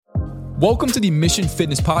Welcome to the Mission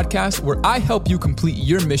Fitness Podcast, where I help you complete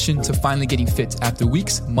your mission to finally getting fit after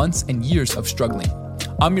weeks, months, and years of struggling.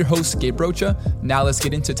 I'm your host, Gabe Rocha. Now let's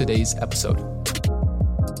get into today's episode.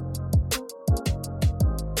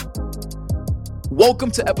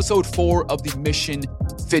 Welcome to episode 4 of the Mission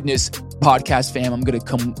Fitness Podcast, fam. I'm going to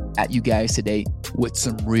come at you guys today with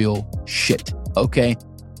some real shit, okay?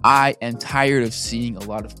 I am tired of seeing a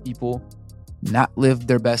lot of people not live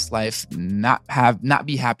their best life, not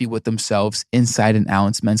be happy with themselves inside and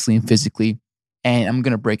out, mentally and physically. And I'm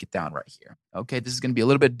going to break it down right here. Okay, this is going to be a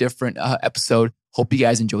little bit different episode. Hope you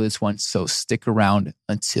guys enjoy this one. So stick around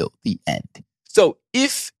until the end. So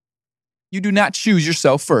if you do not choose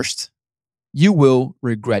yourself first, you will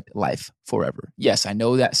regret life forever. Yes, I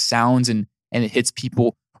know that sounds and it hits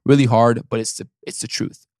people really hard, but it's the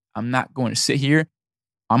truth. I'm not going to sit here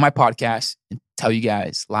on my podcast and tell you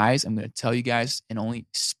guys lies. I'm going to tell you guys and only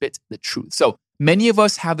spit the truth. So many of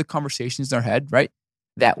us have the conversations in our head, right?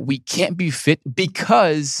 That we can't be fit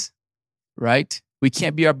because, right? We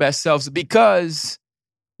can't be our best selves because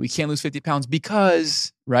we can't lose 50 pounds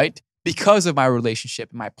because, right? Because of my relationship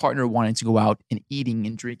and my partner wanting to go out and eating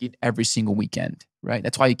and drinking every single weekend, right?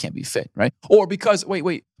 That's why you can't be fit, right? Or because,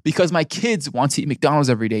 because my kids want to eat McDonald's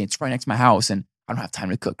every day. It's right next to my house and I don't have time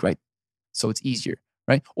to cook, right? So it's easier.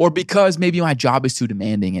 Right? Or because maybe my job is too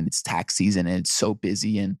demanding and it's tax season and it's so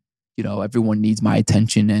busy and, everyone needs my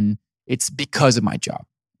attention and it's because of my job,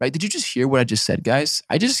 right? Did you just hear what I just said, guys?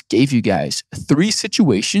 I just gave you guys 3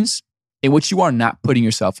 situations in which you are not putting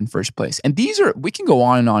yourself in first place. And we can go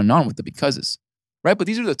on and on with the becauses, right? But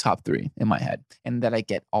these are the top 3 in my head and that I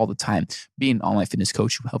get all the time being an online fitness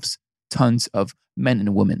coach who helps tons of men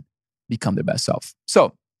and women become their best self.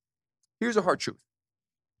 So here's a hard truth,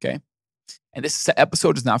 okay? And this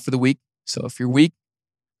episode is not for the weak. So if you're weak,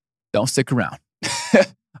 don't stick around.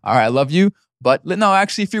 All right, I love you. But no,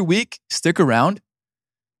 actually, if you're weak, stick around.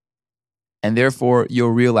 And therefore,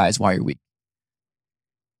 you'll realize why you're weak.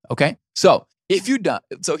 Okay? So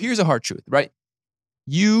here's a hard truth, right?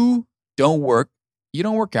 You don't work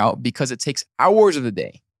out because it takes hours of the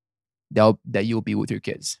day that you'll be with your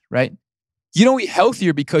kids, right? You don't eat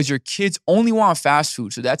healthier because your kids only want fast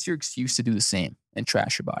food. So that's your excuse to do the same and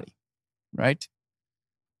trash your body. Right?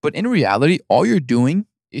 But in reality, all you're doing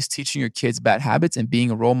is teaching your kids bad habits and being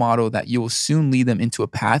a role model that you will soon lead them into a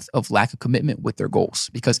path of lack of commitment with their goals.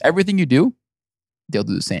 Because everything you do, they'll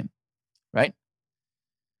do the same. Right?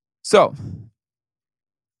 So,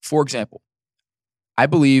 for example, I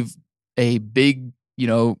believe a big,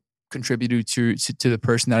 contributor to the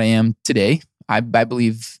person that I am today, I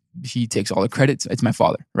believe he takes all the credit. It's my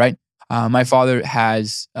father, right? My father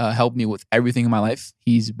has helped me with everything in my life.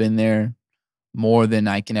 He's been there more than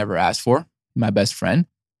I can ever ask for, my best friend.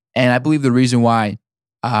 And I believe the reason why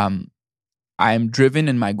I'm driven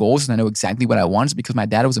in my goals and I know exactly what I want is because my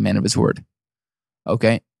dad was a man of his word.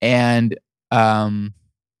 Okay. And I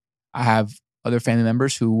have other family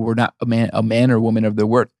members who were not a man or woman of their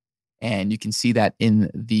word. And you can see that in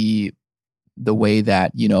the way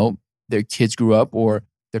that, their kids grew up or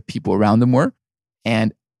their people around them were.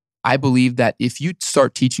 And I believe that if you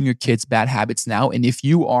start teaching your kids bad habits now, and if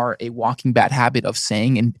you are a walking bad habit of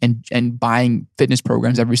saying and buying fitness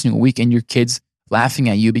programs every single week and your kids laughing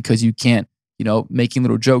at you because you can't, making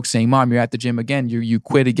little jokes saying, Mom, you're at the gym again, you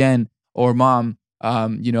quit again, or Mom,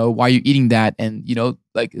 why are you eating that? And,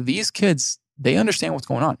 like these kids, they understand what's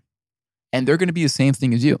going on and they're going to be the same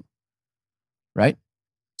thing as you, right?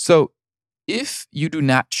 So if you do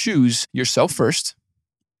not choose yourself first,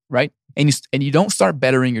 right? And you don't start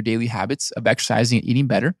bettering your daily habits of exercising and eating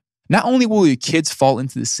better, not only will your kids fall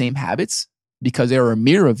into the same habits because they are a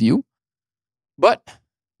mirror of you, but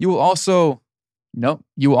you will also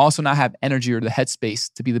not have energy or the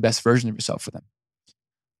headspace to be the best version of yourself for them.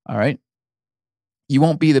 All right? You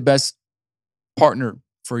won't be the best partner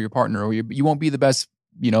for your partner, or you won't be the best,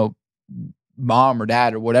 mom or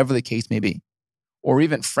dad or whatever the case may be, or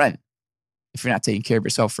even friend if you're not taking care of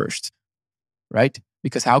yourself first, right?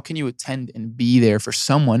 Because how can you attend and be there for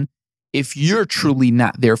someone if you're truly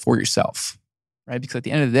not there for yourself, right? Because at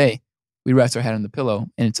the end of the day, we rest our head on the pillow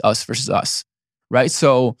and it's us versus us, right?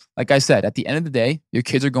 So like I said, at the end of the day, your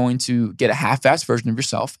kids are going to get a half-assed version of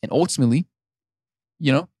yourself. And ultimately,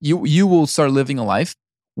 you will start living a life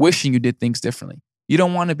wishing you did things differently. You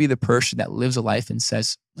don't want to be the person that lives a life and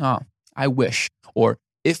says, oh, I wish, or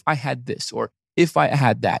if I had this, or if I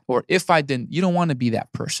had that, or if I didn't. You don't want to be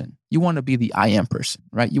that person. You want to be the I am person,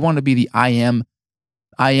 right? You want to be the I am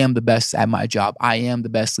the best at my job. I am the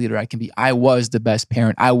best leader I can be. I was the best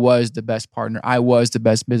parent. I was the best partner. I was the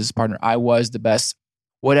best business partner. I was the best,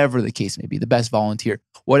 whatever the case may be, the best volunteer,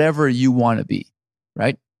 whatever you want to be,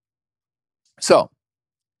 right? So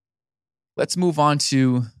let's move on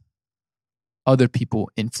to other people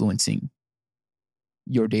influencing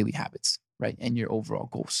your daily habits, right? And your overall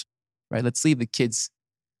goals, right? Let's leave the kids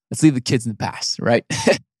in the past, right?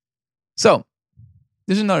 So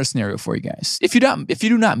there's another scenario for you guys. If you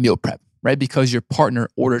do not meal prep, right? Because your partner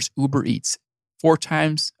orders Uber Eats 4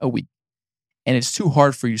 times a week and it's too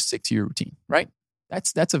hard for you to stick to your routine, right?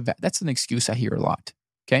 That's an excuse I hear a lot.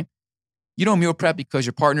 Okay. You don't meal prep because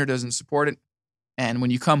your partner doesn't support it. And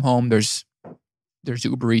when you come home, there's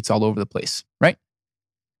Uber Eats all over the place, right?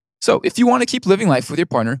 So if you want to keep living life with your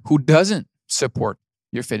partner who doesn't support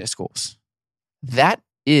your fitness goals, that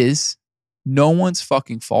is no one's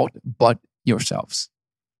fucking fault but yourselves.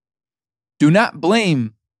 Do not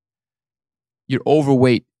blame your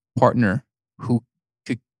overweight partner who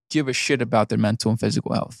could give a shit about their mental and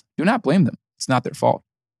physical health. Do not blame them. It's not their fault.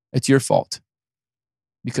 It's your fault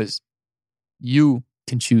because you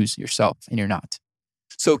can choose yourself and you're not.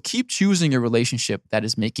 So keep choosing a relationship that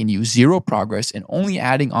is making you zero progress and only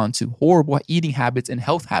adding on to horrible eating habits and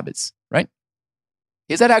health habits, right?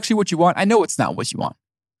 Is that actually what you want? I know it's not what you want,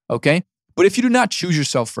 okay? But if you do not choose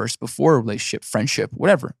yourself first before a relationship, friendship,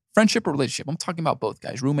 whatever, friendship or relationship, I'm talking about both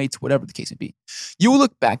guys, roommates, whatever the case may be, you will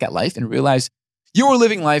look back at life and realize you were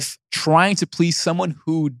living life trying to please someone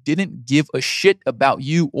who didn't give a shit about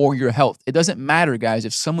you or your health. It doesn't matter, guys,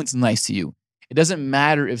 if someone's nice to you. It doesn't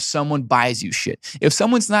matter if someone buys you shit. If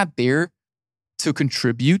someone's not there to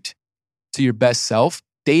contribute to your best self,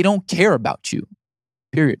 they don't care about you,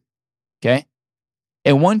 period, okay?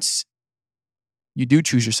 And once you do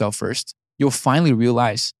choose yourself first, you'll finally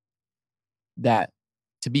realize that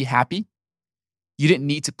to be happy, you didn't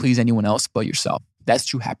need to please anyone else but yourself. That's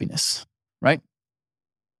true happiness, right?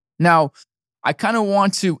 Now, I kind of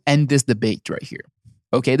want to end this debate right here.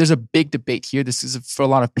 Okay, there's a big debate here. This is for a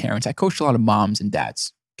lot of parents. I coach a lot of moms and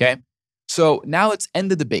dads, okay? So now let's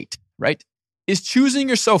end the debate, right? Is choosing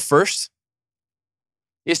yourself first,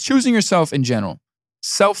 is choosing yourself in general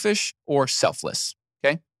selfish or selfless,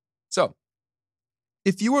 okay? So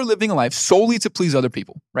if you are living a life solely to please other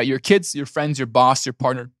people, right? Your kids, your friends, your boss, your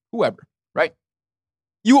partner, whoever, right?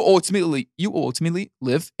 You will ultimately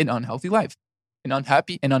live an unhealthy life, an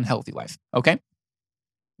unhappy and unhealthy life, okay?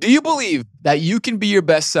 Do you believe that you can be your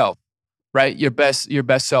best self, right? Your best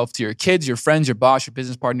self to your kids, your friends, your boss, your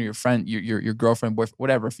business partner, your friend, your girlfriend, boyfriend,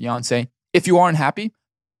 whatever, fiance. If you aren't happy,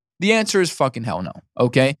 the answer is fucking hell no,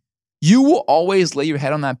 okay? You will always lay your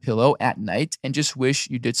head on that pillow at night and just wish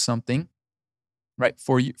you did something, right,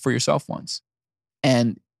 for yourself once.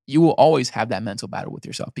 And you will always have that mental battle with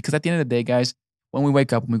yourself because at the end of the day, guys, when we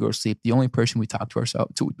wake up, when we go to sleep, the only person we talk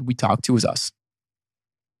to is us,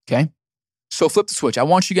 okay? So flip the switch. I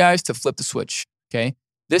want you guys to flip the switch, okay?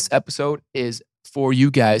 This episode is for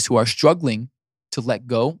you guys who are struggling to let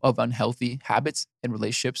go of unhealthy habits and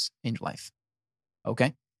relationships in your life,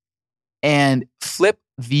 okay? And flip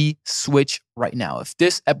the switch right now. If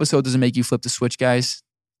this episode doesn't make you flip the switch, guys,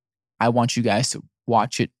 I want you guys to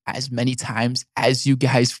watch it as many times as you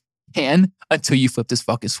guys can until you flip this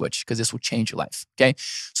fucking switch because this will change your life, okay?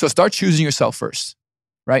 So start choosing yourself first,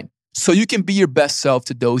 right? So you can be your best self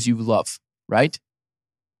to those you love. Right?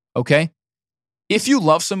 Okay? If you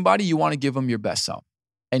love somebody, you want to give them your best self.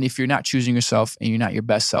 And if you're not choosing yourself and you're not your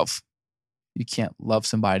best self, you can't love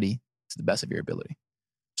somebody to the best of your ability.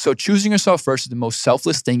 So choosing yourself first is the most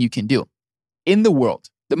selfless thing you can do in the world.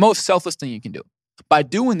 The most selfless thing you can do. By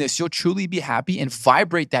doing this, you'll truly be happy and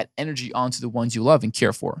vibrate that energy onto the ones you love and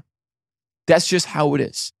care for. That's just how it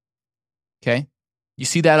is. Okay? You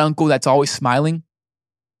see that uncle that's always smiling?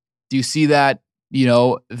 Do you see that,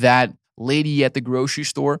 that lady at the grocery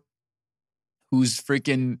store who's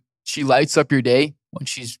she lights up your day when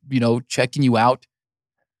she's, checking you out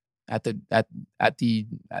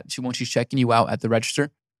when she's checking you out at the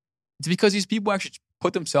register? It's because these people actually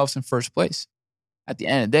put themselves in first place. At the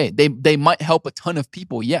end of the day, they might help a ton of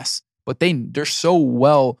people, yes, but they're so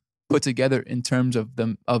well put together in terms of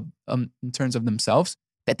themselves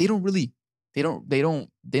that they don't really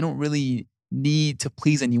need to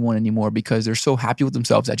please anyone anymore because they're so happy with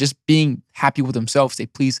themselves that just being happy with themselves, they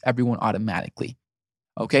please everyone automatically.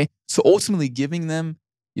 Okay. So ultimately giving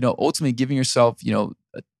yourself,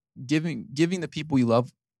 giving the people you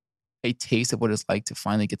love a taste of what it's like to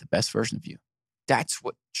finally get the best version of you. That's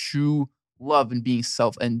what true love and being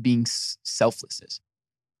selfless is.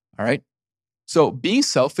 All right. So being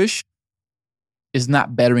selfish is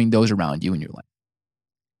not bettering those around you in your life.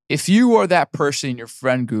 If you are that person in your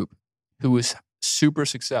friend group who is super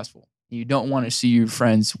successful, you don't want to see your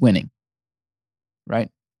friends winning,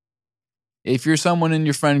 right? If you're someone in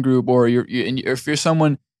your friend group or if you're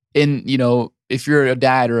someone in if you're a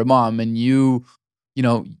dad or a mom and you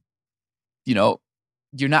know,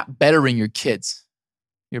 you're not bettering your kids,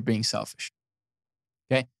 you're being selfish.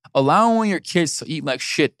 Okay. Allowing your kids to eat like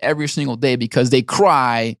shit every single day because they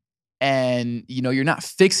cry and, you're not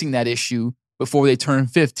fixing that issue before they turn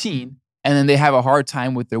 15 and then they have a hard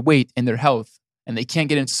time with their weight and their health and they can't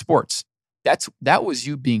get into sports. That was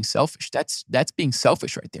you being selfish. That's being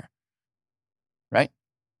selfish right there. Right?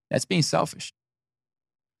 That's being selfish.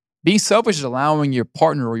 Being selfish is allowing your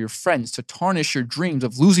partner or your friends to tarnish your dreams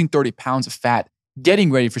of losing 30 pounds of fat,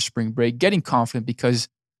 getting ready for spring break, getting confident because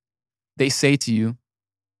they say to you,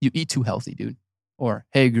 you eat too healthy, dude. Or,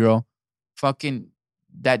 hey, girl, fucking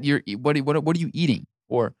what are you eating?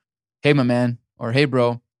 Or, hey, my man. Or, hey,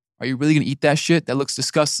 bro, are you really going to eat that shit? That looks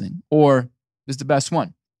disgusting. Or, this is the best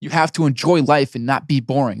one. You have to enjoy life and not be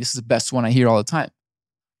boring. This is the best one I hear all the time,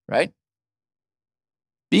 right?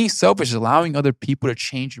 Being selfish is allowing other people to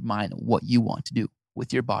change your mind on what you want to do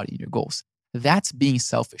with your body and your goals. That's being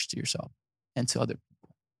selfish to yourself and to other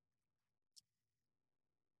people.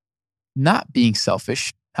 Not being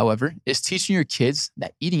selfish, however, is teaching your kids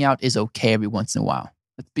that eating out is okay every once in a while.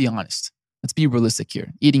 Let's be honest. Let's be realistic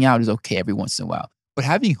here. Eating out is okay every once in a while. But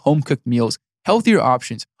having home-cooked meals, healthier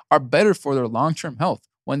options, are better for their long-term health.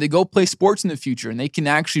 When they go play sports in the future and they can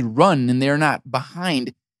actually run and they're not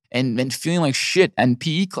behind and feeling like shit in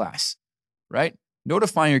PE class, right?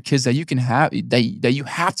 Notifying your kids that you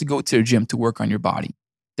have to go to the gym to work on your body,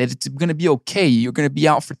 that it's going to be okay. You're going to be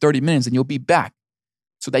out for 30 minutes and you'll be back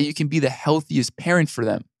so that you can be the healthiest parent for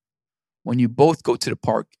them when you both go to the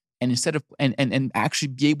park and instead of and actually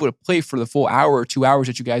be able to play for the full hour or 2 hours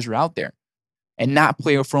that you guys are out there and not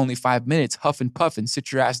play for only 5 minutes, huff and puff and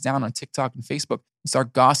sit your ass down on TikTok and Facebook and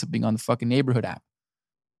start gossiping on the fucking neighborhood app,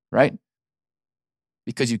 right?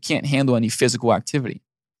 Because you can't handle any physical activity.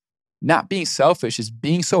 Not being selfish is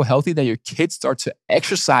being so healthy that your kids start to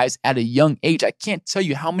exercise at a young age. I can't tell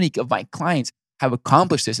you how many of my clients have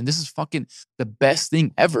accomplished this, and this is fucking the best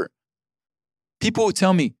thing ever. People will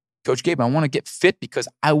tell me, Coach Gabe, I want to get fit because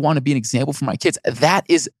I want to be an example for my kids. That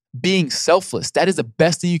is being selfless. That is the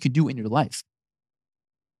best thing you can do in your life,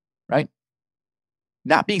 right?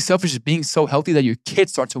 Not being selfish is being so healthy that your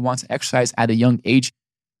kids start to want to exercise at a young age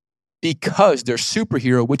because their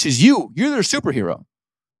superhero, which is you, you're their superhero.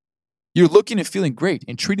 You're looking and feeling great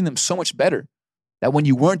and treating them so much better that when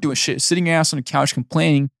you weren't doing shit, sitting your ass on the couch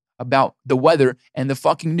complaining about the weather and the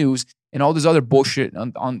fucking news and all this other bullshit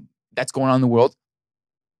on that's going on in the world,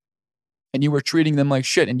 and you were treating them like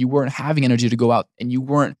shit and you weren't having energy to go out and you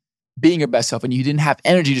weren't being your best self and you didn't have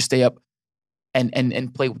energy to stay up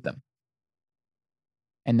and play with them.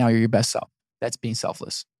 And now you're your best self. That's being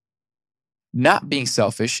selfless. Not being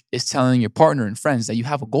selfish is telling your partner and friends that you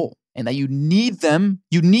have a goal and that you need them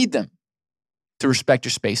to respect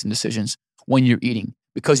your space and decisions when you're eating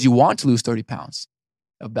because you want to lose 30 pounds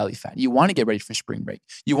of belly fat. You want to get ready for spring break.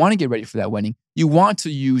 You want to get ready for that wedding. You want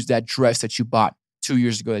to use that dress that you bought 2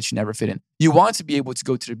 years ago that you never fit in. You want to be able to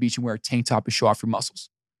go to the beach and wear a tank top and show off your muscles.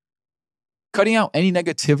 Cutting out any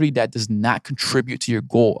negativity that does not contribute to your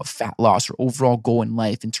goal of fat loss or overall goal in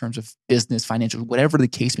life in terms of business, financial, whatever the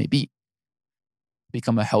case may be.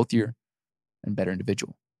 Become a healthier and better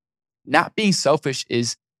individual. Not being selfish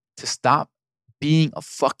is to stop being a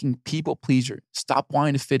fucking people pleaser. Stop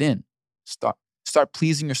wanting to fit in. Start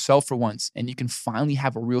pleasing yourself for once, and you can finally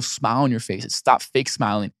have a real smile on your face and stop fake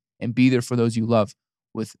smiling and be there for those you love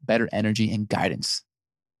with better energy and guidance.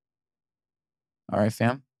 All right,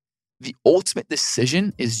 fam? The ultimate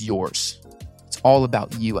decision is yours. It's all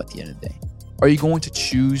about you at the end of the day. Are you going to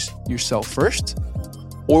choose yourself first?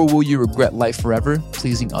 Or will you regret life forever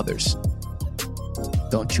pleasing others?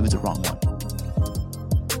 Don't choose the wrong one.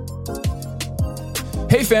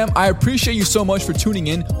 Hey fam, I appreciate you so much for tuning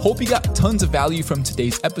in. Hope you got tons of value from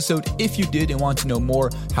today's episode. If you did and want to know more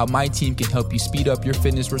how my team can help you speed up your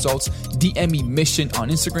fitness results, DM me Mission on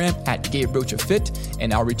Instagram at GabeRochaFit,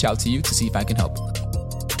 and I'll reach out to you to see if I can help.